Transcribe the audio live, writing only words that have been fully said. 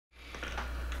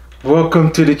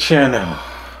Welcome to the channel.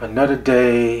 Another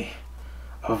day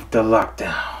of the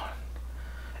lockdown.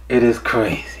 It is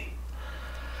crazy.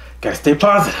 Gotta stay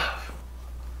positive.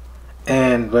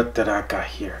 And what did I got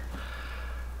here?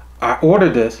 I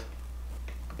ordered this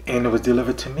and it was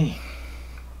delivered to me.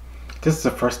 This is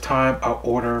the first time I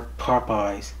order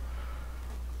Popeye's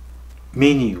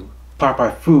menu,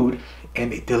 Popeye food,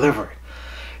 and it delivered.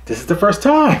 This is the first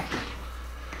time.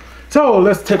 So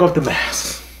let's take off the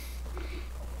mask.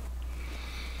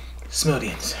 Smell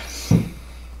the incense.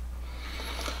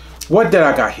 What did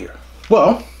I got here?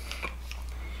 Well,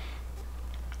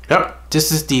 yep, this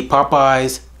is the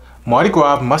Popeye's Mardi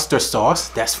Gras Mustard Sauce.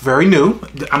 That's very new.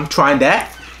 I'm trying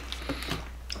that.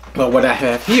 But what I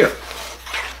have here,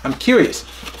 I'm curious.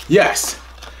 Yes,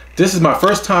 this is my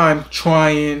first time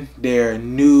trying their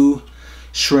new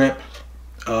shrimp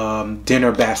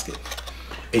dinner basket.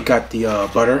 It got the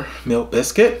buttermilk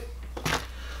biscuit,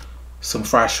 some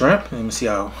fried shrimp. Let me see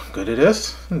how good it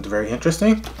is. It's very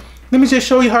interesting. Let me just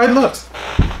show you how it looks.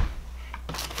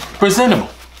 Presentable.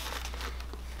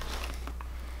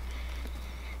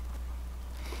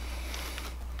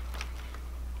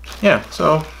 Yeah,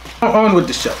 so on with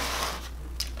the show.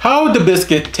 How the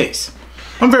biscuit tastes.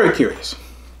 I'm very curious.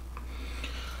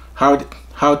 How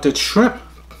the shrimp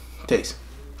tastes.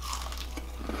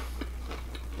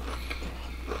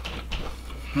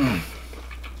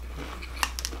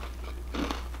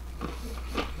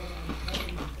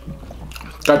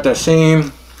 Got that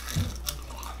same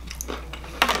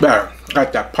batter.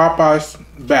 Got that Popeye's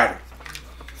batter.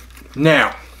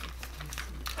 Now,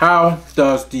 how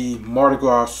does the Mardi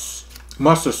Gras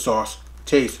mustard sauce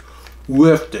taste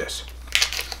with this?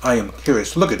 I am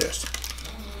curious. Look at this.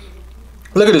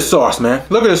 Look at the sauce, man.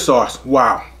 Look at the sauce.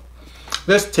 Wow.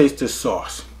 Let's taste this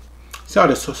sauce. See how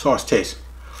this sauce tastes.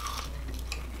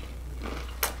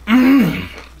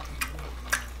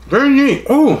 Very neat.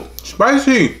 Oh,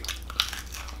 spicy.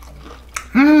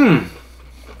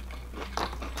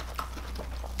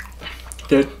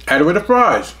 Just add it with the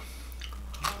fries.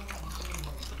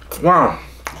 Wow.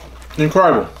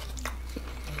 Incredible.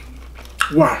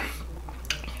 Wow.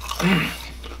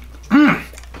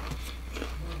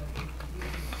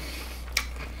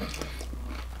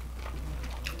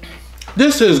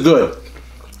 This is good.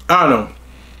 I don't know.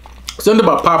 Something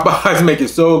about Popeyes make it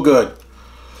so good.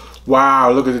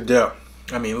 Wow, look at the dip.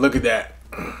 I mean, look at that.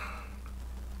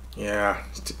 Yeah,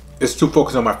 it's too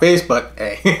focused on my face, but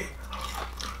hey.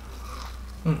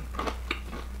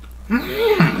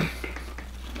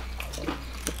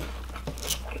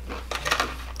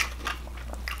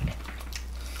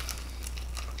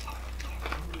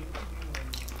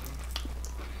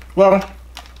 Well,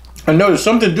 I noticed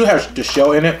something do have the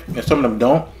shell in it, and some of them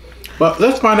don't. But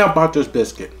let's find out about this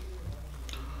biscuit.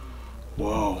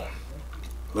 Whoa,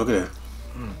 look at it.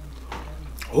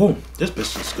 Oh, this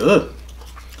biscuit's good.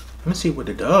 Let me see what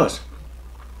it does.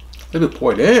 Let me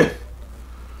pour it in.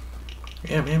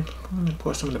 Yeah, man. Let me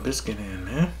pour some of the biscuit in,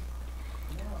 man.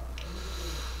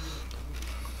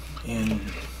 And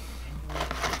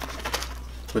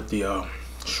with the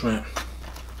shrimp,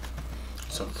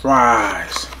 some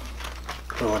fries.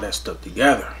 Put all that stuff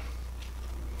together.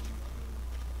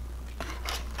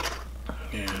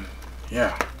 And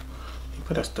yeah, you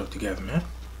put that stuff together, man.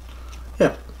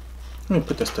 Yeah, let me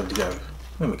put that stuff together.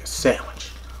 Let me make a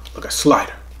sandwich. Look at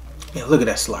slider. Yeah, look at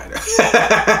that slider.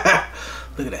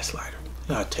 Look at that slider.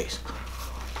 Look how it tastes.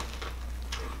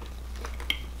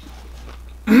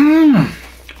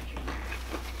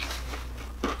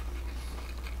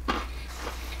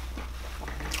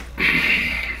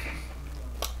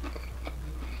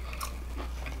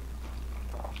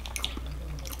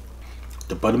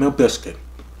 The buttermilk biscuit.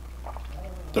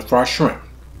 The fried shrimp.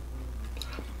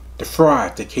 The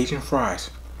fries, the Cajun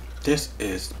fries. This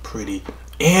is pretty.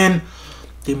 And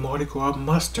the Mardi Gras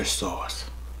mustard sauce.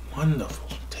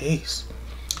 Wonderful taste.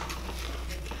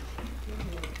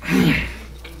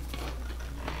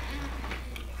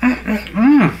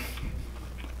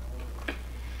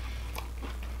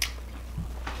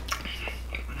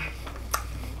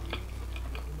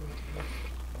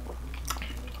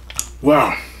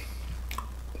 Wow.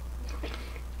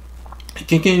 It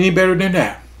can't get any better than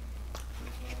that.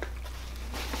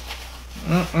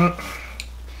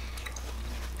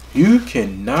 You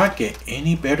cannot get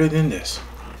any better than this.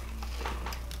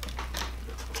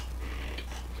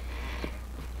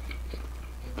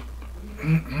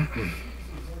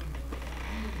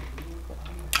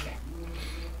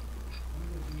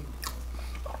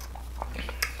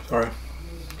 Sorry,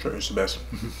 sure it's the best.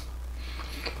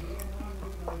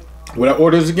 Would I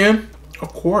order this again?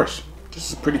 Of course. This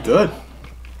is pretty good.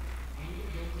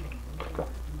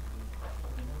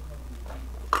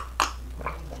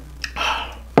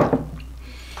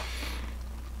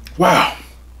 Wow.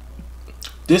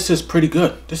 This is pretty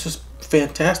good. This is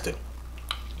fantastic.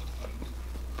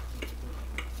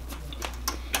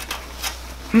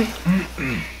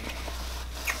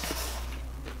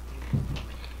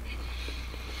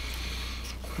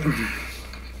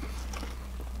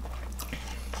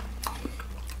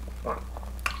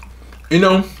 You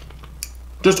know,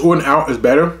 just ordering out is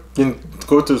better than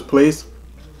go to this place,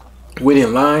 wait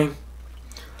in line.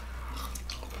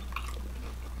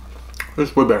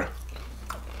 It's way better.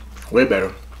 Way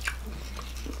better.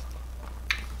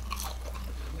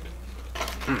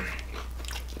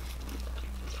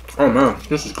 Oh man,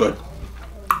 this is good.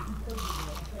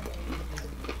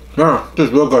 Man, this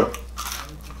is real good.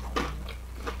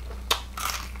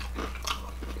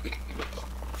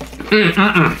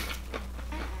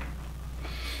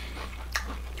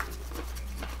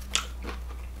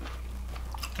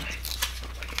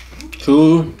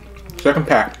 Second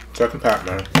pack,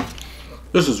 man.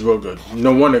 This is real good.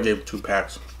 No wonder I gave it 2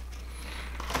 packs.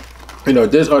 You know,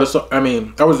 this other sauce, I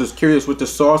mean, I was just curious with the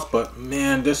sauce, but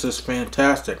man, this is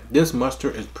fantastic. This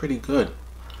mustard is pretty good.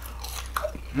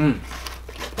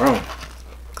 Wow.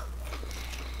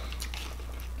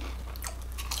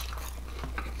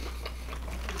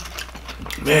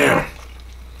 Man.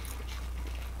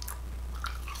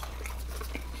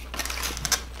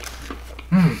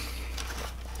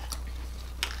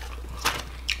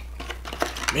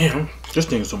 Man, this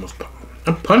thing is almost...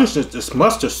 I'm punishing this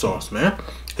mustard sauce, man.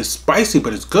 It's spicy,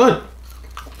 but it's good.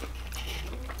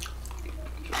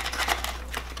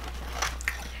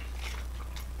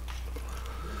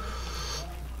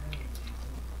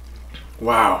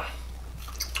 Wow.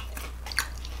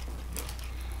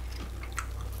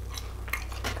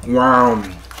 Wow.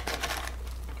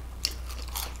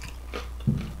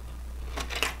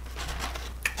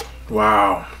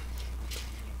 Wow.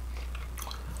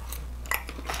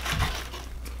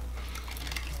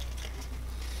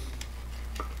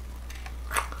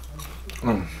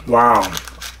 Wow.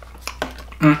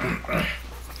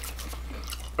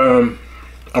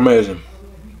 Amazing.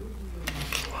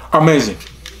 Amazing.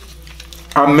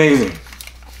 Amazing.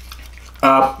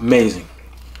 Amazing.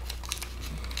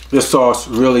 This sauce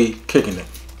really kicking it.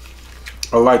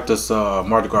 I like this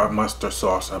Mardi Gras Mustard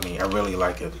Sauce. I mean, I really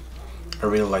like it. I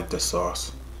really like this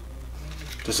sauce.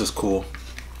 This is cool.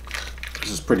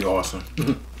 This is pretty awesome.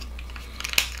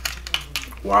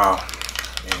 Wow.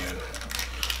 Man.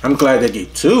 I'm glad they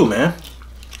gave 2, man.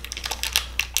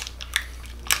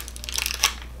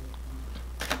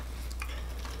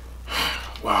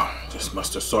 Wow, this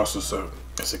mustard sauce is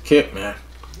it's a kick, man.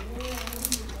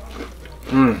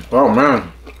 Oh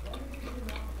man.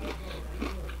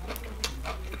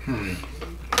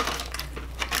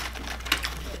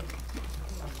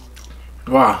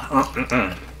 Wow.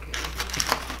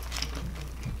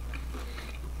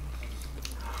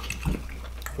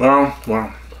 Wow.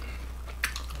 Wow.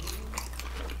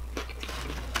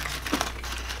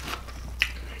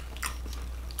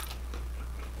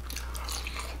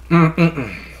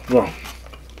 Wow.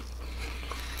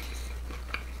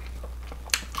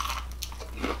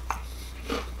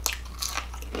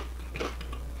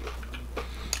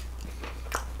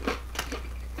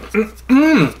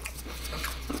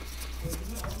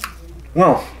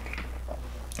 Wow.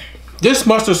 This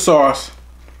mustard sauce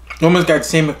almost got the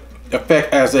same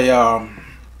effect as a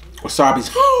wasabi.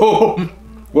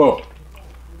 Whoa.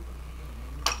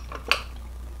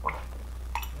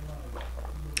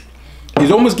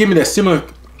 It's almost giving me that similar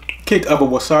kick of a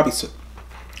wasabi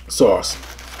sauce.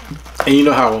 And you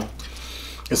know how,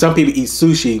 and some people eat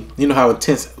sushi, you know how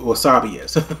intense wasabi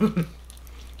is.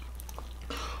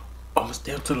 Almost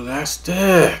down to the last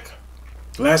stick.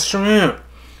 Last shrimp.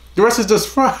 The rest is just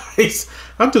fries.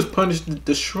 I'm just punishing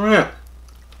the shrimp.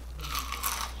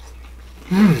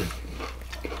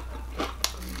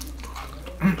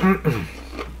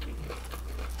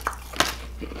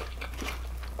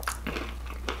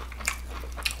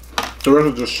 The rest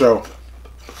is just shell.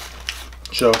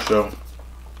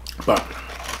 But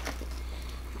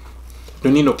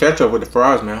you need no ketchup with the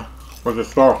fries, man. With the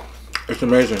sauce. It's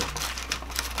amazing.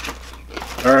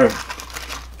 Alright.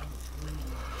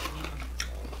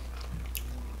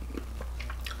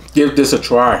 Give this a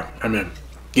try. I mean,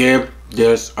 give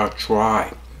this a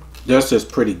try. This is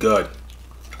pretty good.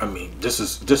 I mean, this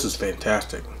is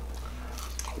fantastic.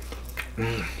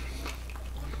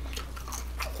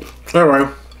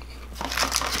 Alright.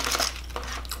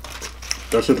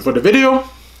 That's it for the video.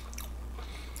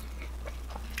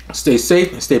 Stay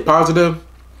safe and stay positive.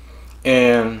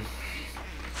 And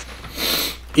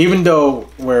even though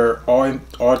we're all in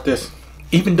this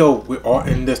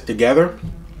together,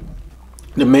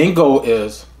 the main goal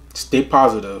is stay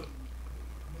positive,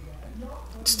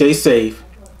 stay safe,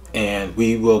 and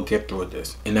we will get through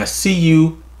this. And I see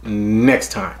you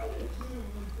next time.